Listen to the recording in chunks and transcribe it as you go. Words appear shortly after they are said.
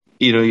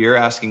you're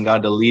asking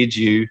God to lead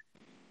you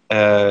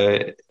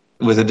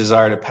with a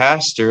desire to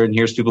pastor, and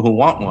here's people who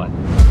want one.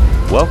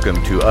 Welcome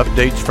to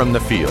Updates from the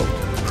Field,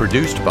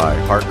 produced by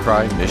Heart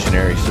Cry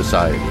Missionary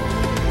Society.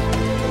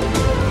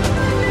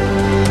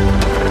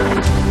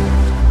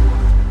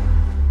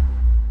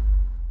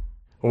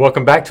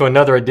 Welcome back to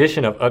another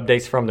edition of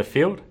Updates from the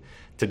Field.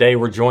 Today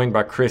we're joined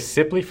by Chris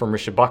Sipley from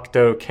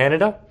Rishabakto,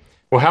 Canada.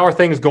 Well, how are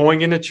things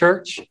going in the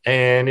church,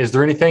 and is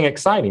there anything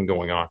exciting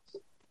going on?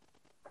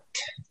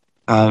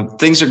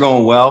 Things are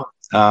going well.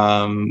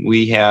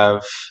 We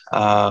have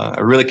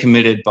a really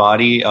committed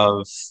body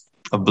of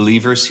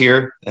believers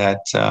here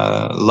that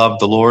love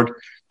the Lord,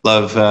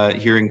 love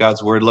hearing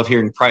God's word, love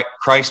hearing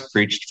Christ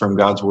preached from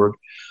God's word,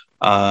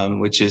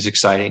 which is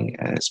exciting,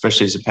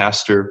 especially as a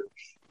pastor.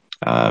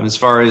 As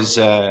far as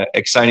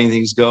exciting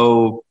things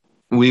go,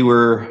 we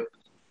were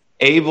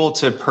able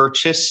to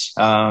purchase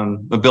a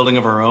building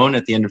of our own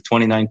at the end of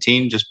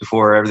 2019, just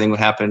before everything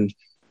happened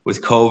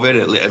with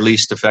COVID, at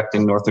least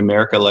affecting North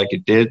America like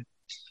it did.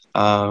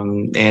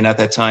 And at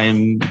that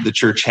time, the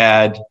church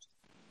had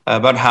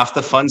about half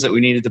the funds that we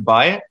needed to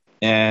buy it.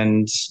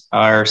 And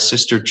our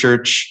sister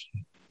church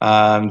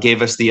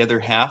gave us the other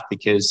half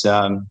because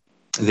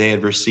they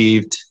had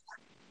received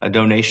a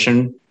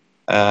donation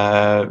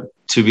to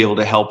be able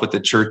to help with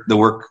the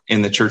work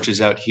in the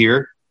churches out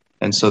here.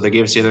 And so they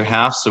gave us the other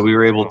half. So we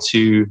were able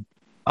to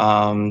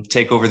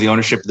take over the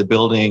ownership of the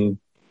building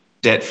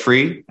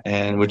debt-free,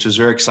 and which was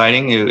very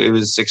exciting. It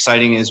was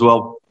exciting as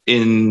well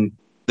in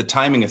the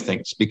timing of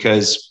things,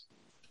 because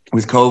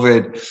with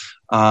COVID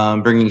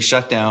bringing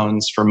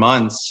shutdowns for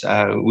months,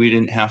 we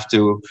didn't have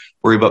to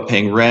worry about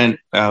paying rent.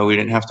 We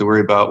didn't have to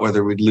worry about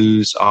whether we'd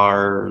lose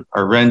our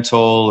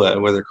rental,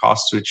 whether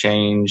costs would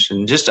change,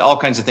 and just all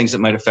kinds of things that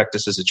might affect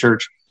us as a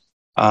church.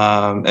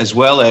 As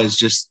well as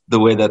just the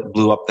way that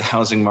blew up the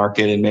housing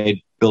market and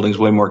made buildings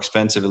way more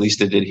expensive, at least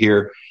it did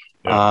here.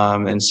 Yeah.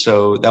 And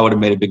so that would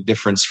have made a big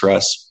difference for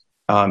us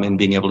in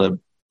being able to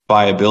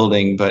buy a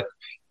building. But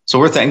so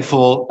we're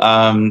thankful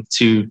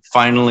to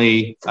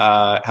finally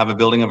have a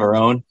building of our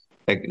own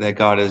that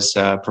God has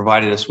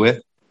provided us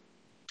with.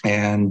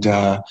 And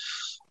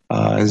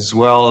as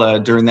well,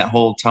 during that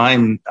whole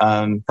time,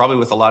 probably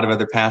with a lot of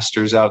other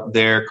pastors out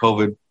there,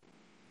 COVID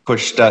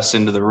pushed us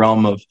into the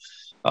realm of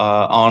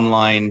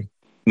online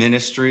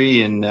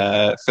ministry and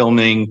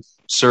filming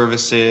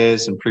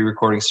services and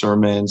pre-recording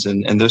sermons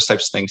and those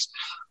types of things.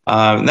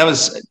 And that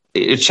was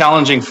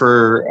challenging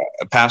for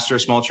a pastor, a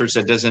small church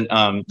that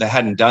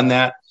hadn't done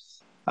that.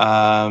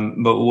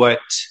 But what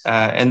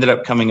ended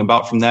up coming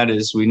about from that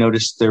is we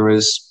noticed there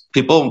was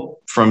people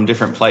from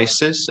different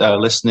places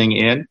listening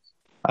in,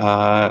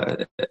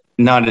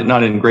 not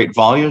in great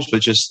volumes,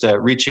 but just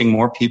reaching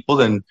more people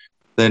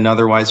than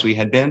otherwise we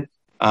had been.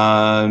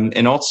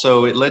 And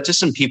also it led to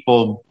some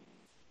people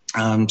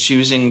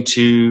choosing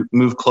to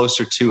move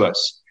closer to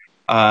us,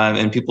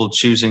 and people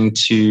choosing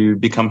to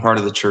become part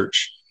of the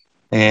church.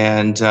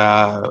 And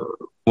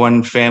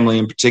one family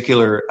in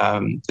particular,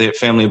 the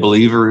family of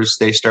believers,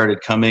 they started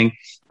coming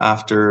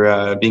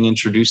after being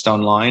introduced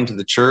online to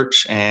the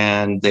church,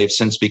 and they've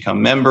since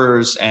become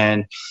members,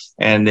 and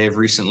they've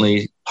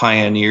recently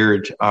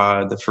pioneered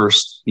the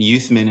first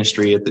youth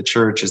ministry at the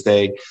church as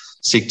they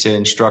seek to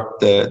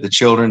instruct the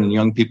children and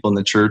young people in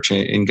the church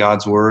in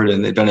God's word.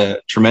 And they've done a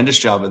tremendous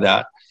job of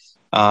that.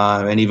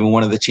 And even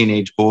one of the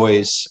teenage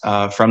boys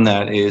from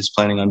that is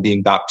planning on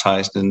being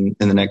baptized in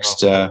the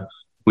next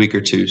week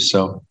or two.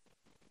 So,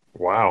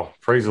 wow.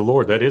 Praise the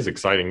Lord. That is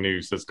exciting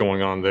news that's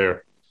going on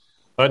there.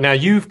 Now,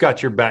 you've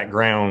got your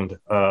background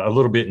a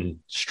little bit in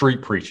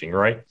street preaching,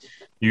 right?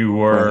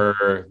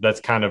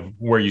 That's kind of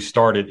where you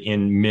started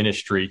in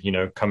ministry,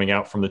 coming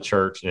out from the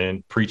church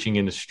and preaching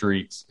in the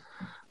streets.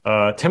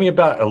 Tell me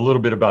a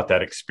little bit about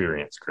that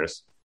experience,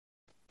 Chris.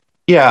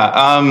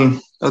 Yeah,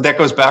 that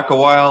goes back a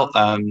while.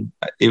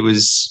 It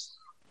was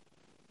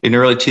in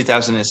early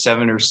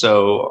 2007 or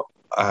so.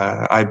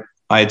 I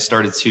had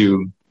started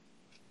to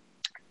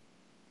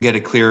get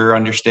a clearer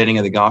understanding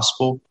of the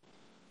gospel,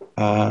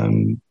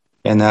 and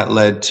that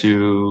led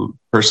to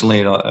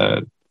personally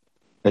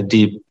a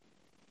deep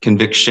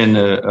conviction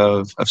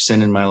of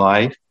sin in my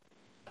life,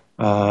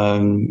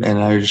 and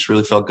I just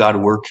really felt God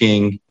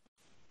working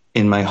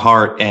in my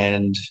heart.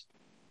 And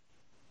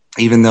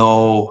even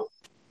though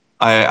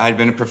I'd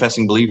been a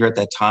professing believer at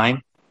that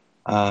time,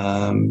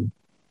 and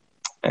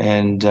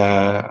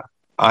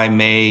I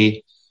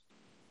may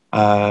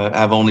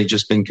have only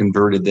just been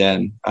converted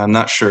then. I'm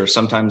not sure.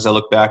 Sometimes I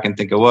look back and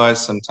think I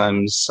was,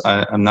 sometimes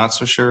I'm not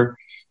so sure,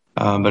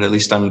 but at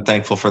least I'm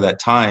thankful for that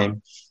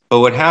time.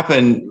 But what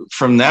happened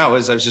from that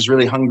was I was just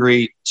really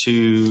hungry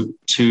to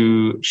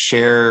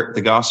share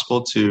the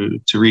gospel, to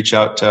reach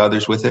out to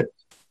others with it.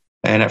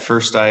 And at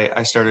first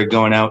I started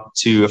going out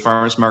to a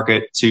farmer's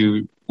market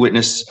to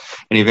witness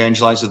and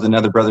evangelize with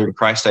another brother in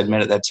Christ I'd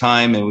met at that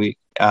time. And we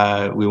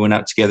went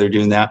out together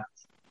doing that,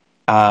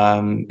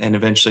 and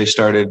eventually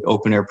started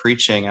open air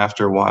preaching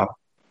after a while.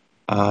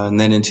 And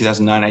then in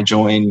 2009, I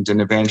joined an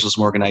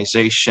evangelism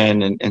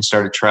organization and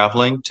started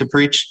traveling to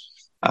preach.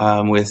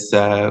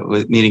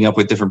 with meeting up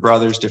with different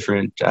brothers,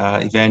 different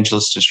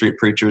evangelists and street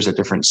preachers at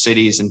different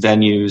cities and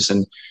venues,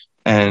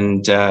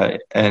 and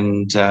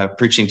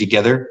preaching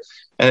together.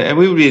 And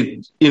we would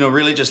be,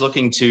 really just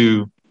looking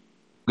to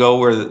go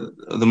where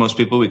the most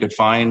people we could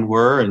find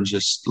were, and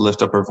just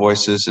lift up our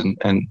voices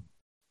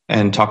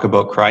and talk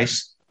about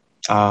Christ.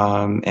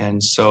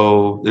 And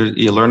so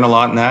you learn a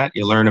lot in that.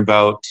 You learn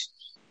about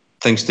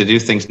things to do,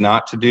 things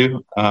not to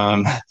do.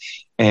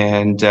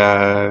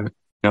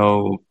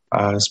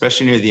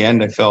 Especially near the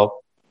end, I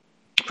felt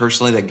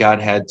personally that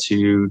God had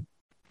to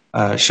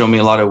show me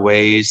a lot of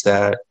ways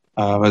that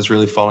I was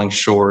really falling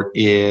short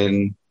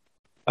in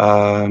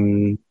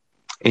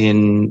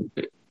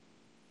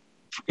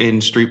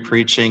street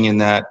preaching, in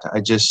that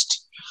I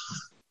just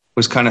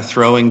was kind of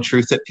throwing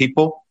truth at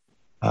people,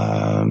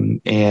 but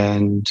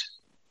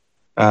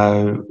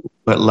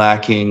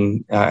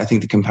lacking, I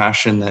think, the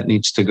compassion that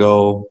needs to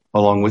go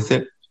along with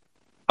it.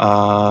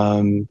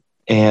 And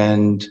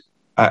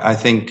I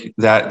think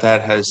that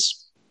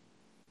has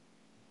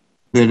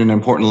been an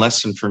important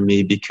lesson for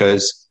me,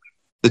 because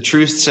the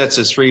truth sets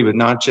us free, but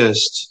not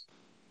just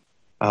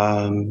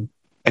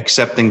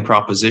accepting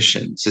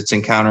propositions. It's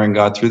encountering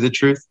God through the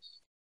truth,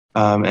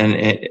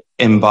 and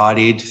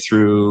embodied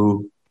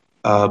through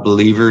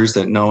believers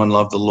that know and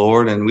love the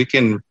Lord. And we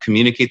can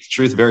communicate the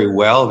truth very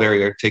well,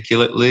 very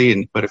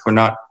articulately, but if we're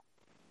not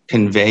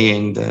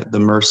conveying the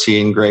mercy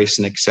and grace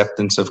and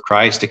acceptance of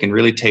Christ, it can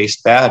really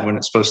taste bad when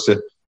it's supposed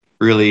to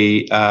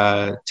really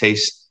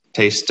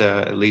taste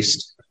at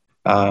least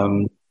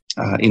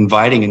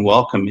inviting and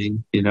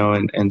welcoming,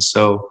 and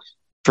so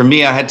for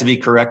me, I had to be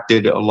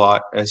corrected a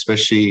lot,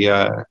 especially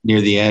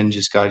near the end.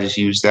 God just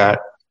used that.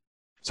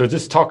 So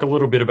just talk a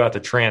little bit about the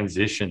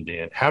transition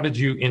then. How did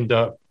you end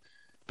up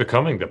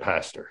becoming the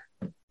pastor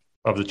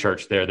of the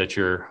church there that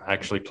you're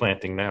actually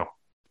planting now?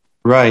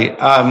 Right.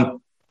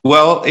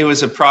 Well, it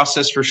was a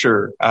process for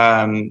sure,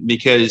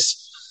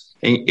 because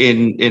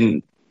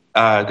in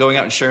going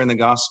out and sharing the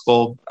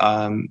gospel,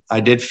 I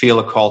did feel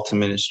a call to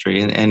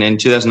ministry. And in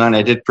 2009,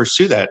 I did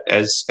pursue that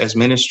as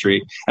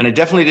ministry. And I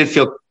definitely did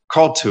feel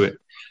called to it.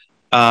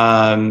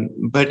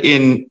 But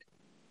in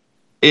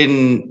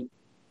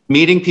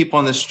meeting people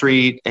on the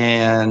street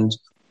and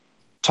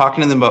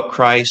talking to them about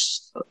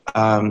Christ,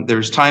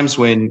 there's times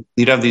when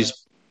you'd have these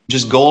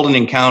just golden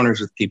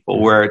encounters with people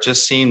where it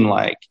just seemed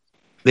like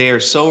they are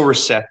so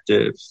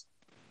receptive.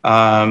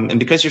 And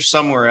because you're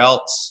somewhere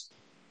else,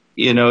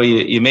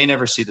 you may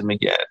never see them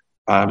again,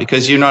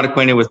 because you're not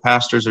acquainted with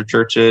pastors or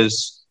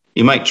churches.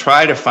 You might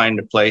try to find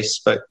a place,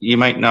 but you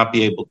might not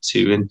be able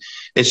to. And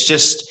it's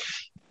just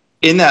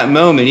in that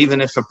moment, even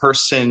if a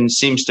person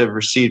seems to have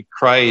received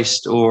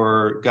Christ,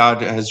 or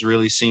God has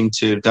really seemed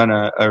to have done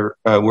a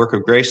work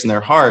of grace in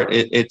their heart,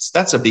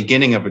 that's a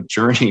beginning of a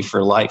journey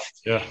for life.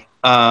 Yeah.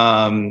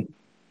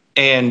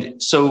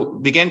 And so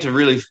began to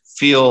really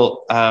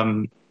feel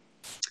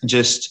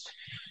just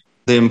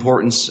the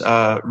importance,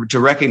 to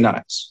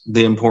recognize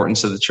the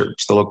importance of the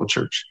church, the local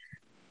church.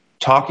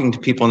 Talking to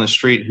people on the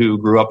street who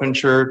grew up in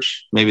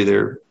church, maybe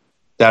their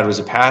dad was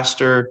a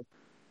pastor,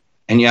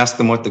 and you ask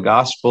them what the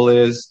gospel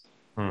is,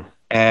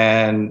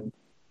 and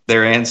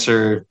their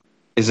answer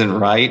isn't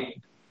right,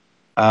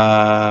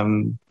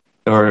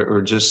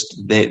 or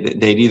just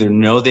they'd either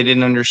know they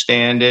didn't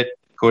understand it,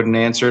 couldn't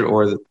answer it,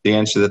 or the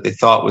answer that they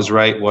thought was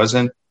right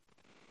wasn't.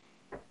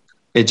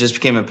 It just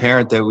became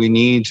apparent that we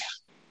need,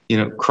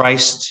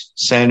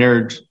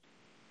 Christ-centered,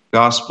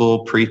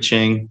 gospel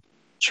preaching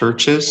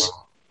churches,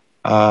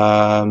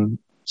 so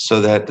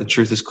that the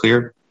truth is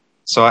clear.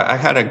 So I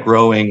had a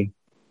growing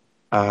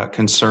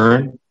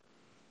concern,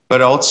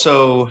 but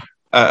also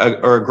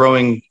a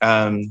growing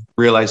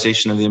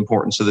realization of the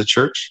importance of the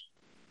church.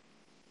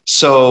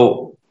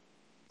 So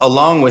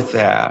along with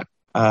that,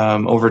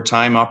 over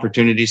time,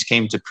 opportunities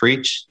came to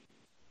preach,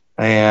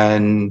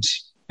 and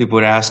people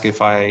would ask if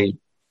I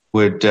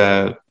would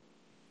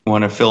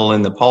want to fill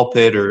in the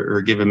pulpit or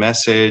give a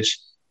message.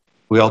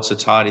 We also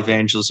taught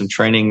evangelism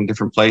training in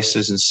different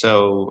places, and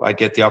so I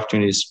get the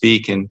opportunity to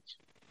speak. And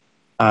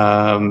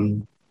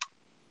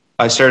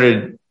I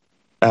started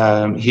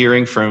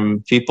hearing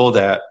from people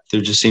that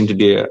there just seemed to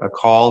be a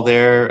call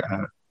there,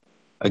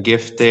 a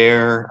gift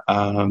there.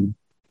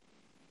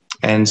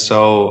 And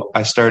so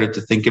I started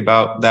to think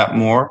about that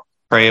more,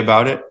 pray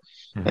about it.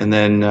 And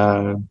then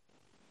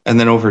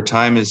over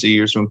time, as the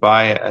years went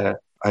by,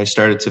 I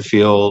started to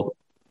feel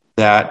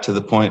that to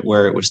the point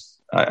where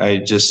I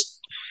just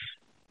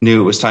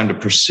knew it was time to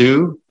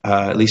pursue,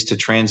 at least to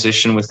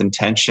transition with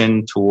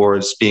intention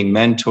towards being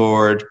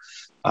mentored,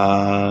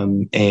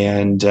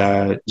 and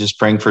just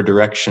praying for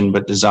direction,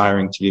 but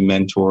desiring to be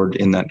mentored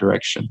in that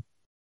direction.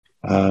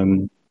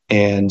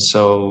 And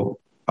so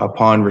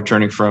upon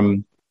returning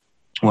from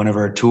one of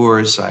our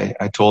tours,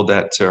 I told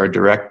that to our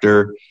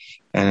director,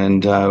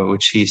 and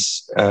which he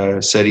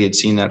said he had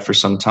seen that for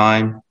some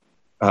time,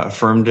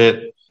 affirmed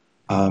it.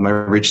 I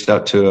reached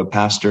out to a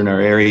pastor in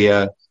our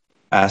area,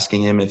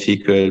 asking him if he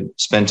could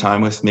spend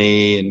time with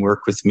me and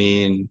work with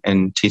me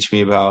and teach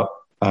me about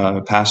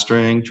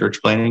pastoring,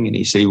 church planning, and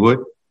he said he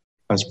would.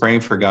 I was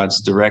praying for God's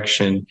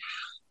direction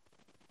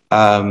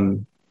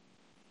about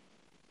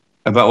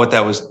what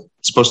that was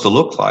supposed to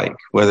look like,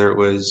 whether it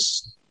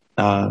was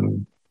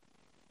going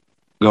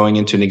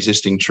into an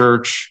existing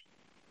church,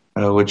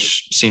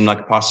 which seemed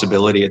like a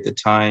possibility at the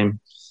time,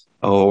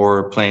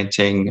 or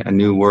planting a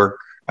new work.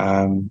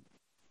 And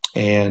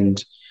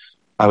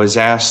I was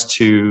asked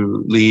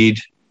to lead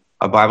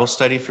a Bible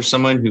study for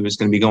someone who was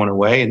going to be going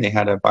away, and they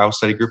had a Bible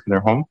study group in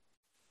their home.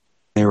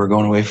 They were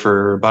going away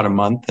for about a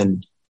month,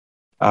 and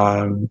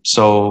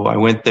so I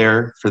went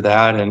there for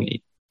that.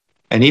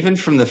 And even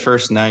from the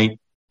first night,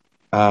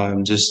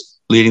 just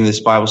leading this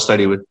Bible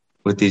study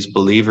with these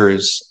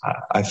believers,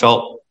 I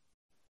felt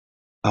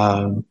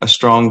a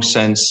strong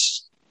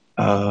sense,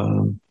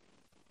 a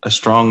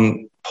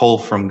strong pull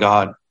from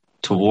God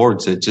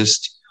towards it.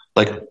 Just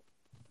like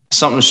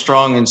something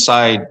strong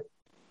inside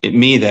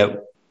me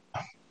that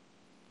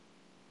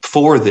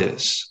for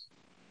this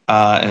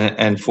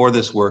and for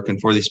this work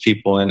and for these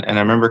people. And I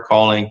remember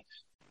calling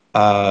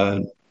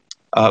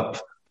up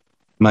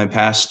my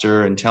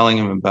pastor and telling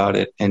him about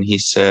it. And he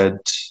said,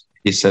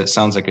 it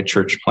sounds like a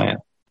church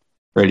plant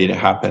ready to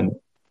happen.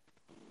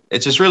 It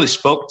just really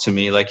spoke to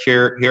me. Like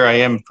here I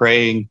am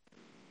praying,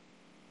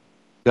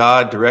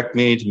 God, direct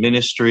me to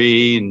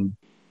ministry, and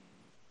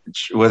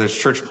whether it's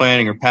church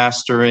planting or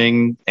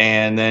pastoring.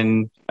 And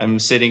then I'm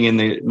sitting in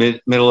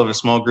the middle of a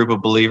small group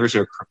of believers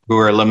who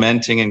are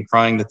lamenting and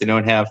crying that they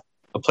don't have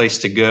a place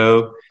to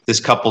go. This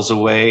couple's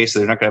away, so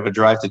they're not going to have a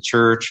drive to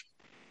church.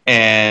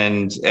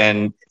 And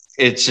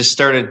it just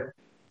started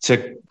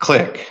to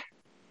click.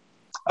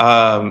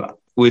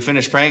 We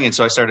finished praying, and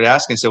so I started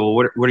asking, so, well,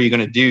 what are you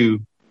going to do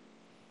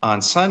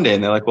on Sunday?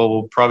 And they're like, well,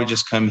 we'll probably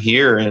just come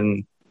here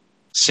and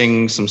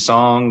sing some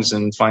songs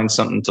and find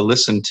something to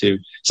listen to.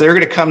 So they're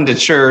going to come to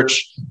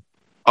church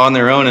on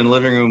their own in the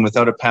living room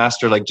without a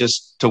pastor, like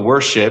just to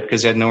worship,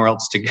 because they had nowhere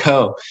else to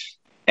go.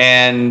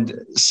 And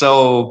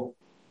so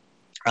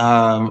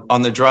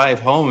on the drive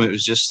home, it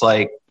was just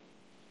like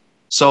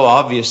so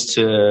obvious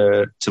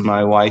to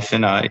my wife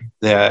and I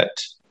that,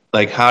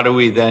 like, how do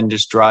we then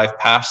just drive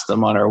past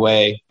them on our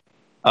way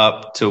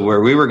up to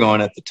where we were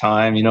going at the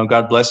time? You know,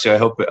 God bless you. I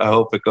hope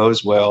it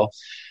goes well.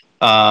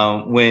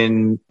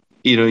 When,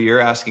 you know, you're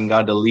asking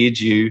God to lead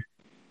you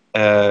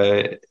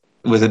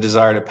with a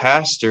desire to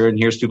pastor, and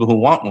here's people who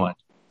want one.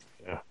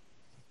 Yeah.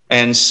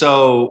 And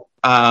so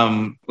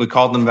we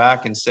called them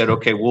back and said,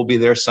 okay, we'll be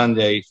there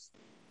Sunday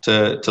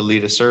to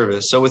lead a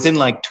service. So within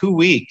like 2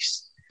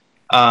 weeks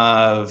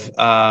of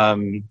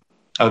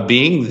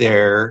being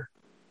there,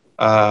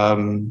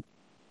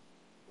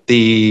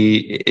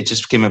 it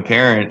just became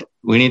apparent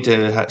we need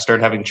to start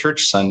having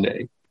church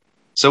Sunday.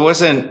 So it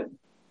wasn't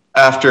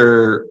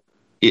after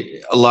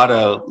a lot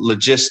of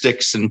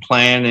logistics and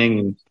planning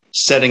and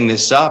setting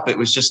this up. It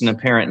was just an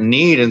apparent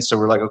need. And so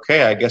we're like,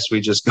 okay, I guess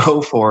we just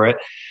go for it.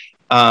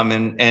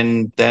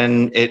 And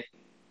then it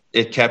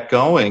kept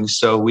going.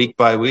 So week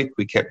by week,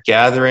 we kept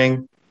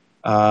gathering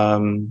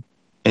in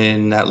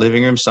that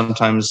living room.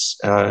 Sometimes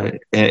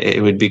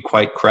it would be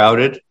quite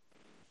crowded.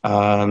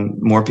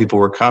 More people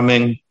were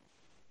coming.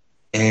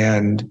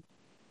 And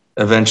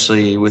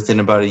eventually, within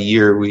about a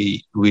year,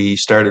 we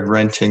started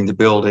renting the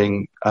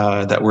building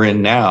that we're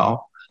in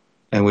now.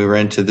 And we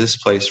rented this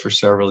place for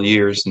several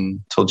years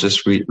until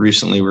just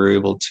recently we were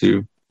able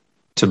to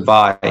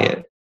buy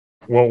it.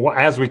 Well,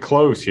 as we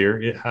close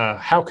here,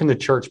 how can the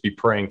church be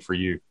praying for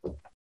you?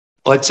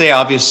 Well, I'd say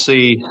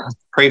obviously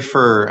pray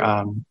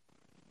for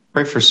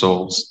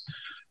souls.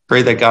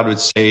 Pray that God would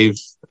save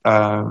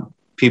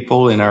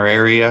people in our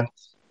area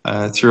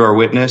through our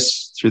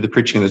witness, through the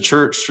preaching of the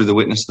church, through the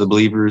witness of the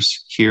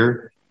believers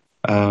here.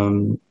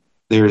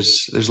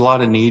 There's a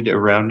lot of need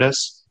around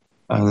us.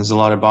 There's a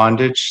lot of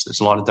bondage.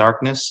 There's a lot of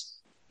darkness.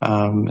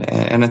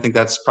 And I think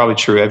that's probably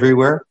true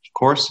everywhere, of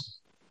course.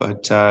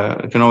 But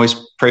I can always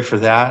pray for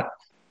that.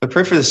 But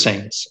pray for the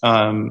saints.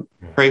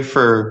 Pray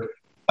for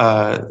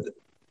the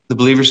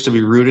believers to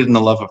be rooted in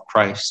the love of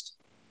Christ.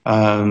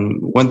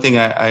 One thing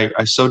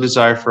I so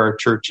desire for our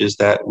church is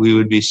that we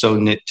would be so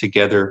knit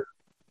together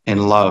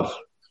in love,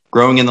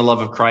 growing in the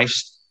love of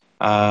Christ,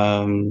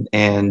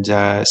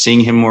 and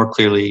seeing him more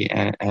clearly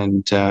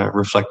and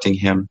reflecting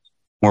him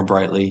more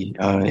brightly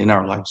in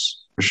our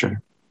lives, for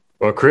sure.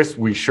 Well, Chris,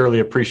 we surely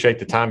appreciate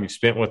the time you've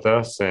spent with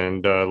us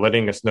and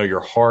letting us know your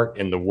heart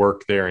in the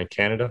work there in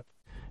Canada.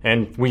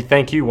 And we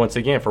thank you once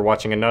again for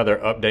watching another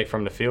update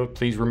from the field.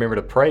 Please remember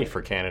to pray for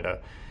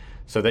Canada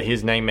so that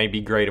his name may be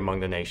great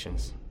among the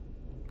nations.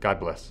 God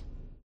bless.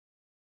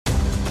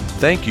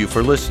 Thank you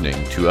for listening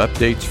to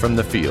Updates from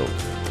the Field.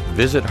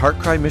 Visit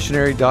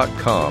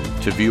heartcrymissionary.com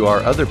to view our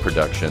other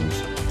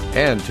productions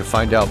and to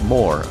find out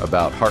more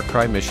about Heart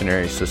Cry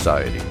Missionary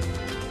Society.